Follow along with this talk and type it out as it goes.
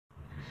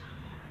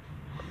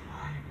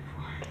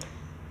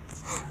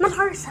My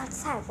daughter's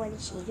outside. What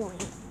is she doing?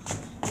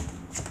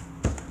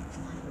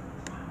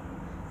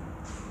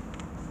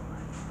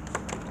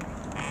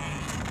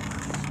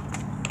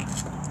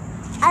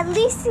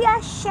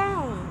 Alicia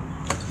Shane,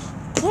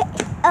 get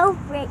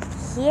over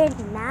here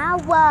now.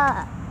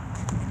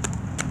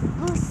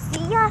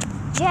 Lucia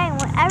Jane,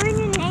 whatever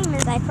your name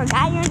is, I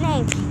forgot your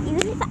name.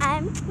 Even if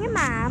I'm your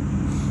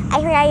mom,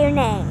 I forgot your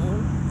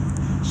name.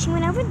 She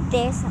went over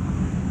there. So.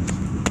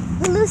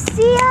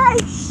 Lucia.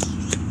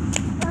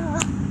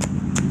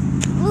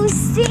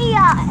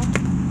 Lucia.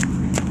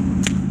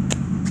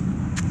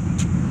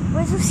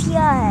 Where's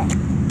Lucia?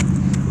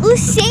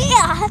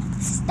 Lucia,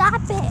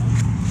 stop it.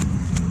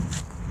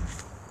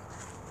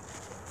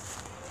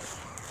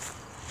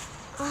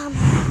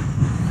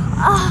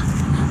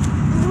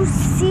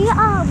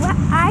 Lucia, where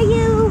are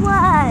you?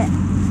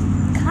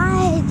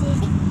 God.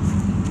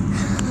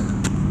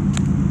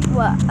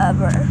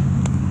 Whatever.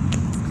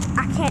 I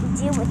can't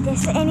deal with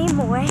this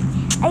anymore.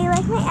 Are you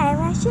like my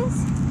eyelashes?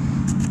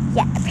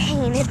 Yeah, I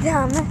painted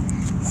them.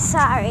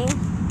 Sorry.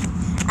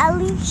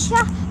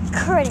 Alicia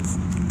Curtis,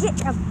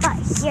 get your butt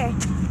here.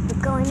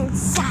 We're going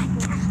inside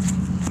now.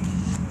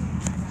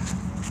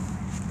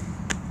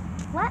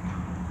 What?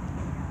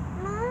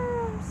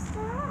 Mom,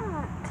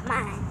 stop. Come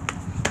on.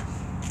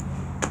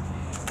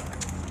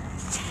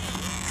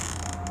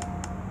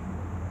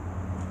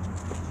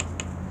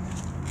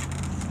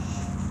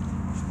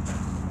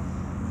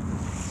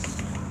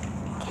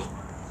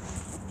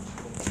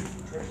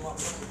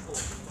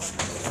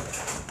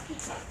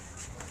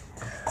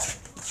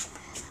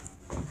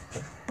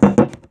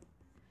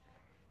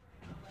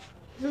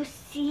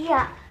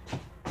 Lucia,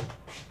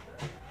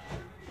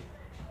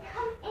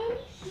 come in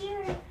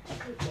here.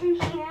 Come in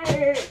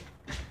here.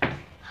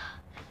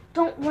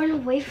 Don't run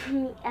away from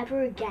me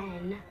ever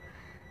again.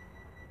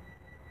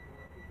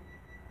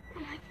 Oh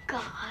my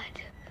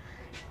God.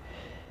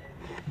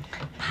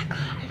 My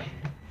God.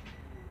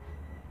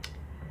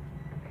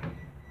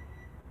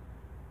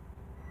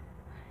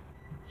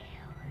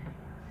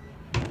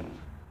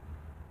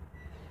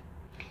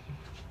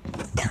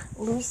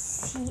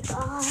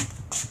 Lucia.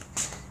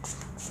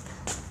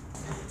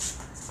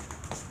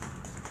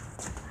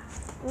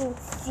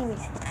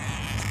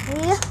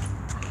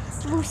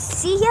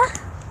 Lucia?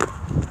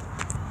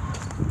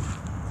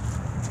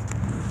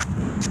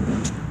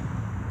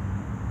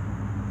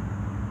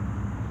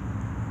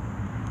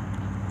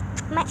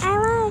 My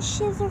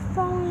eyelashes are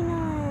falling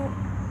out.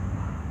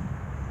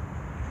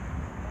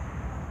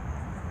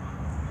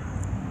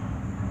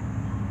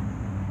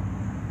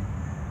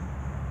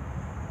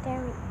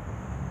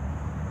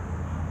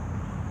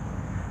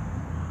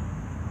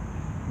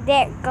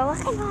 There, go look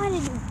at how to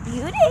do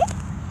beauty.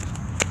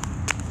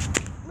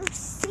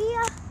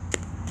 Lucia.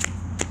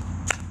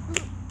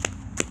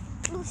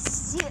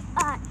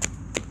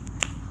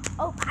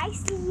 Oh, I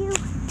see you.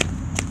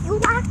 You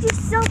locked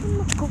yourself in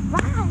the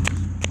garage.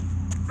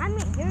 I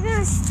mean, you're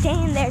gonna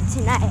stay in there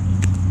tonight.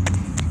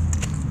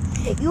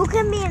 You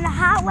can be in the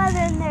hot weather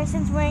in there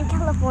since we're in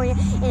California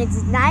and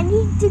it's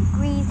 90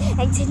 degrees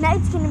and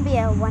tonight's gonna be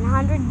at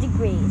 100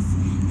 degrees.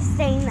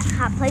 Stay in the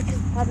hot place,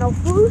 got no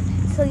food,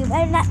 so you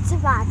better not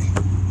survive.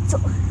 So,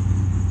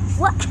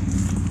 what?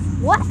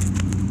 What?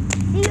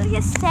 Did you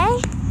just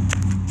say?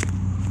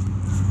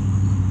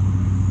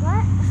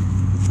 What?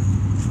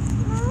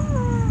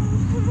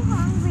 I'm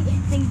hungry.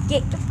 Then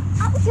get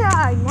out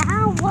here.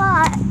 Now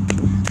what?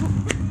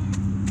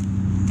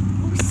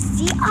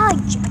 Lucia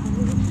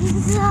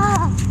Jones.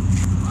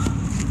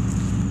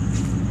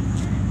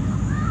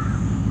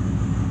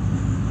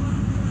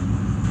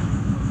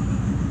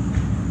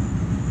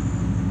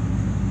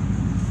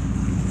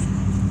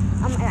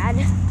 Oh my God.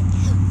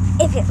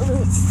 If it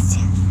loses,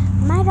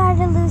 my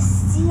daughter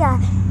Lucia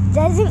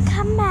doesn't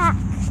come back,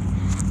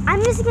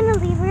 I'm just gonna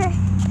leave her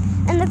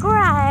in the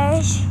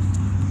garage.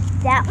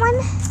 That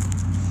one,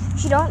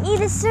 she don't need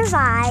to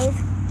survive.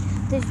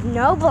 There's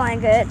no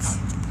blankets,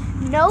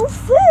 no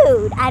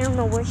food. I don't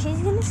know where she's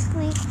gonna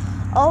sleep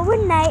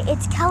overnight.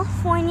 It's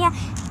California.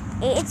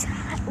 It's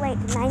like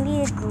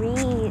 90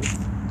 degrees.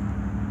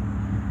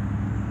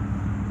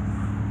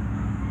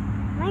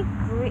 My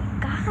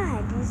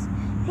God, these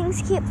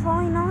things keep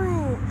falling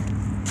off.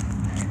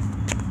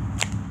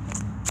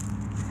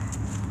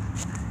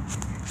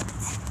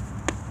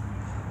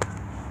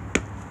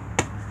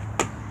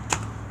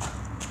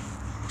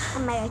 Oh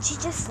my God, she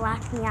just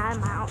locked me out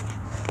of my own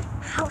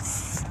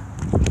house.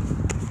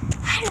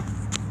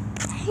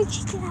 How did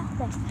she get out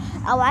there?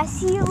 Oh, I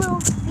see your little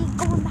feet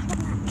going back in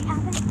that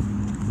cabin.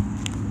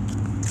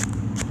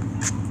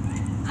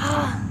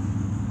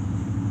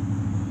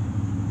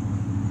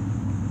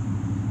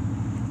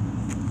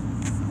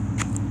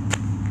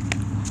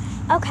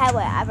 Okay,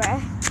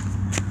 whatever.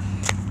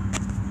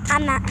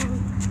 I'm not.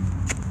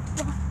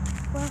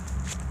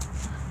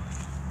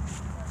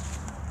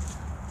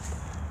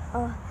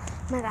 Oh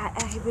my God,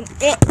 I have an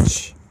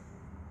itch.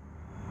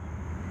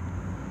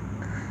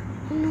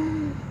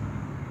 No.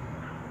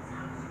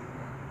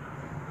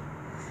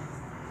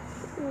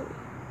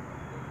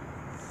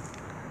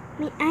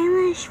 My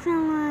eyelash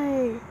fell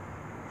out.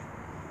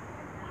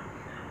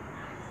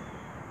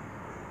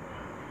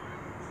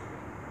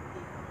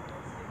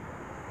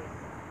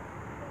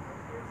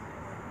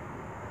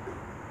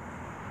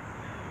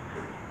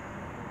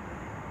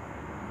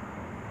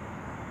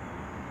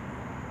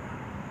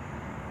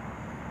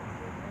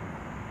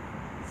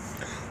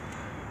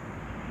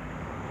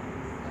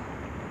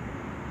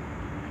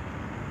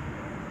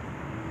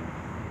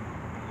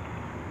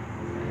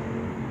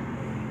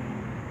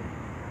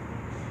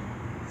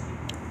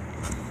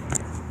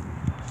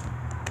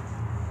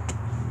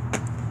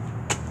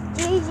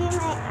 you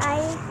my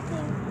ice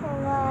cream for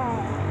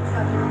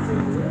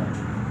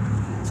what?